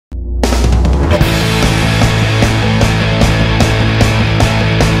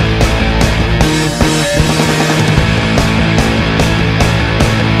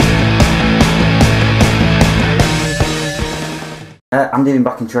Andy, been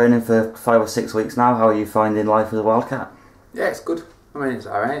back in training for 5 or 6 weeks now. How are you finding life as a Wildcat? Yeah, it's good. I mean, it's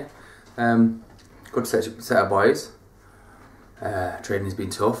alright. Good set of boys. Training's been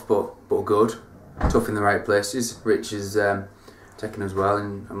tough, but good. Tough in the right places. Rich is taking us well,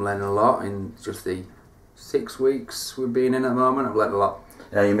 and I'm learning a lot in just the 6 weeks we've been in at the moment. I've learned a lot.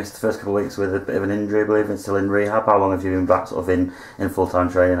 Yeah, you missed the first couple of weeks with a bit of an injury, I believe, and still in rehab. How long have you been back sort of in full-time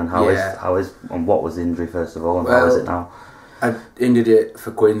training, and and what was the injury first of all, and how is it now? I injured it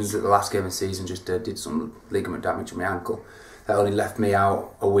for Quins at the last game of the season, just did some ligament damage to my ankle. That only left me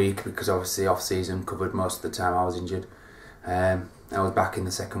out a week because obviously off-season covered most of the time I was injured. I was back in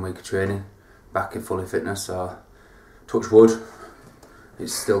the second week of training, back in fully fitness, so touch wood,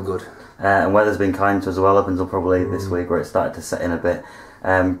 it's still good. And weather's been kind to us as well up until probably this week where it started to set in a bit.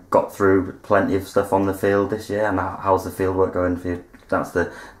 Got through plenty of stuff on the field this year, and how's the field work going for you? That's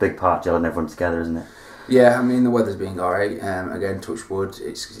the big part, gelling everyone together, isn't it? Yeah, I mean the weather's been alright. Again, touch wood,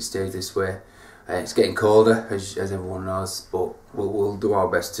 it stays this way. It's getting colder, as everyone knows, but we'll do our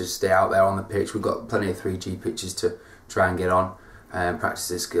best to stay out there on the pitch. We've got plenty of 3G pitches to try and get on and practice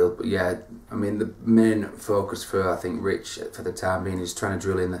this skill. But yeah, I mean the main focus for I think Rich for the time being is trying to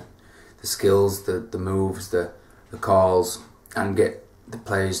drill in the skills, the moves, the calls, and get the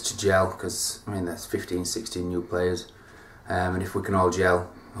players to gel, because I mean there's 15, 16 new players, and if we can all gel,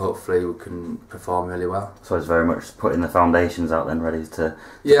 hopefully we can perform really well. So it's very much putting the foundations out then, ready to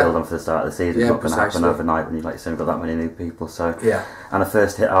build on for the start of the season. It's not going to happen overnight when you, like you said, got that many new people. So yeah, and a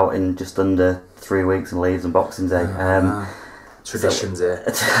first hit out in just under 3 weeks in Leeds and Boxing Day. Traditions here.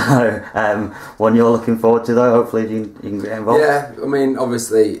 One you're looking forward to though. Hopefully you can get involved. Yeah, I mean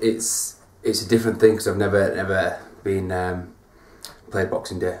obviously it's a different thing because I've never been played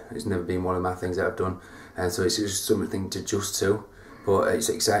Boxing Day. It's never been one of my things that I've done, and so it's just something to adjust to. But it's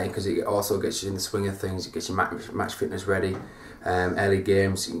exciting because it also gets you in the swing of things. It gets you match fitness ready. Early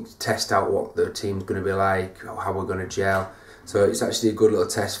games, you can test out what the team's going to be like, how we're going to gel. So it's actually a good little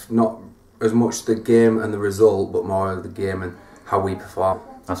test. Not as much the game and the result, but more the game and how we perform.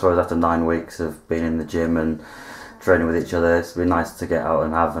 I suppose after 9 weeks of being in the gym and training with each other, it's been nice to get out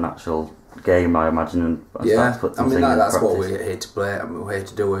and have an actual game, I imagine, and start to put some things that's into what practice. we're here to play. I mean, we're here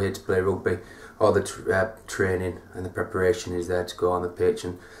to do. We're here to play rugby. All the training and the preparation is there to go on the pitch,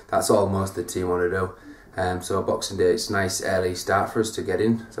 and that's all most of the team want to do. So Boxing Day, it's a nice early start for us to get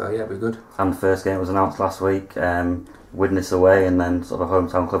in. So yeah, it'll be good. And the first game was announced last week. Widnes away, and then sort of a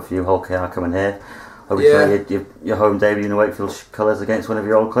hometown club for you, Hull KR coming here. Hopefully your home debut in the Wakefield colours against one of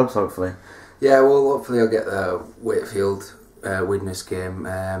your old clubs, hopefully. Yeah, well, hopefully I'll get the Wakefield Widnes game.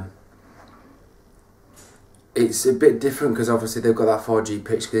 It's a bit different because obviously they've got that 4G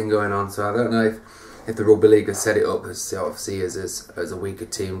pitch thing going on, so I don't know if the Rugby League has set it up as obviously as a weaker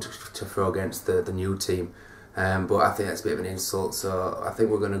team to throw against the new team. But I think that's a bit of an insult, so I think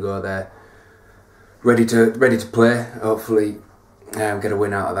we're going to go there ready to play. Hopefully get a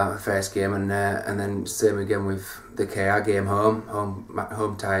win out of that first game, and then same again with the KR game,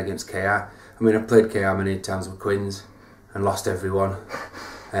 home tie against KR. I mean, I've played KR many times with Quins and lost everyone,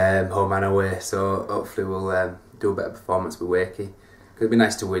 home and away. So hopefully we'll do a better performance with Wakey. It'd be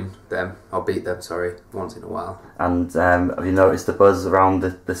nice to win them, or beat them, sorry, once in a while. And have you noticed the buzz around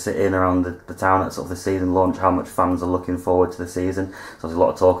the city and around the town at sort of the season launch, how much fans are looking forward to the season? So there's a lot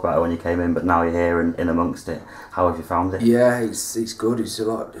of talk about it when you came in, but now you're here and in amongst it. How have you found it? Yeah, it's good. It's a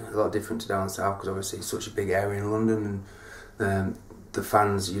lot different to down south because obviously it's such a big area in London, and the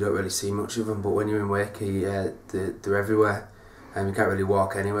fans, you don't really see much of them, but when you're in Wakey, they're everywhere, and you can't really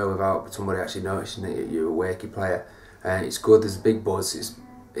walk anywhere without somebody actually noticing that you're a Wakey player. It's good. There's a big buzz.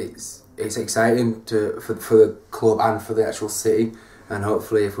 It's exciting for the club and for the actual city, and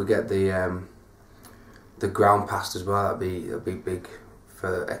hopefully if we get the ground passed as well, that'll be big for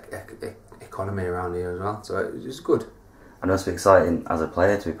the economy around here as well. So it's good. And it must be exciting as a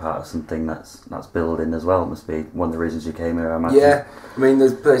player to be part of something that's building as well. It must be one of the reasons you came here, I imagine. Yeah, I mean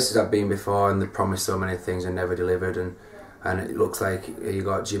there's places I've been before and they promised so many things and never delivered, and it looks like you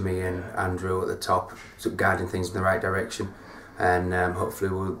got Jimmy and Andrew at the top, guiding things in the right direction, and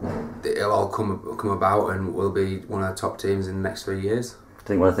hopefully it'll all come about, and we'll be one of the top teams in the next 3 years. I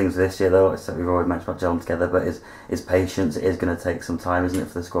think one of the things this year, though, is that we've already mentioned about gelling together, but is patience. It is going to take some time, isn't it,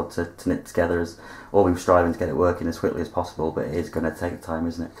 for the squad to knit together? As all we're striving to get it working as quickly as possible, but it is going to take time,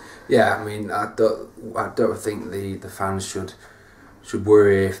 isn't it? Yeah, I mean, I don't think the fans should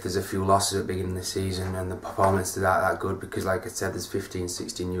worry if there's a few losses at the beginning of the season and the performance is that good, because like I said, there's 15,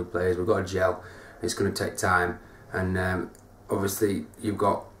 16 new players. We've got to gel. It's going to take time, and obviously you've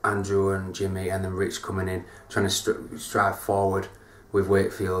got Andrew and Jimmy and then Rich coming in, trying to strive forward with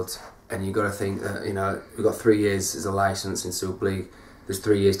Wakefield and you've got to think that, you know, we've got 3 years as a licence in Super League. There's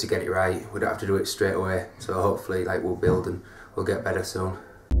 3 years to get it right. We don't have to do it straight away. So hopefully, like, we'll build and we'll get better soon.